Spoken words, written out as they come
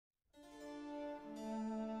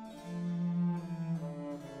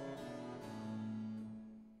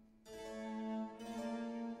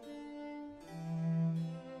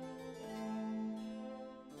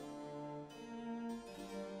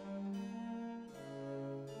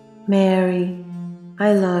Mary,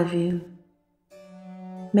 I love you.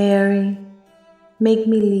 Mary, make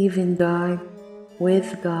me live in God,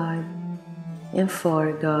 with God, and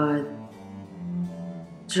for God.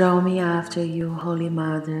 Draw me after you, Holy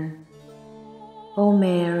Mother. O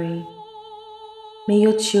Mary, may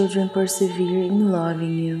your children persevere in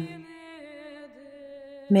loving you.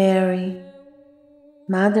 Mary,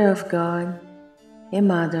 Mother of God and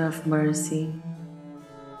Mother of Mercy,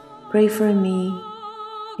 pray for me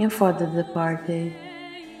and for the departed.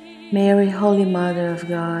 Mary, Holy Mother of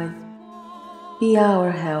God, be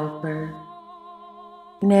our helper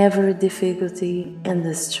in every difficulty and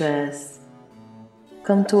distress.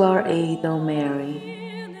 Come to our aid, O Mary.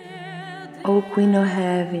 O Queen of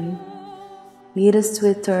Heaven, lead us to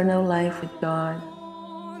eternal life with God.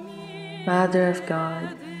 Mother of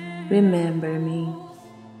God, remember me,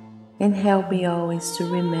 and help me always to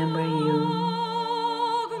remember you.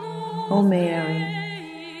 O Mary,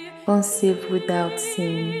 conceived without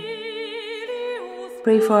sin,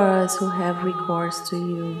 pray for us who have recourse to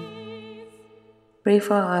you. Pray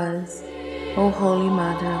for us, O Holy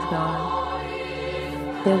Mother of God,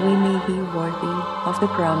 that we may be worthy of the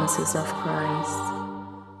promises of Christ.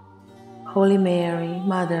 Holy Mary,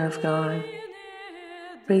 Mother of God,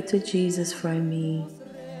 pray to Jesus for me.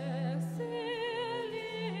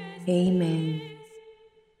 Amen.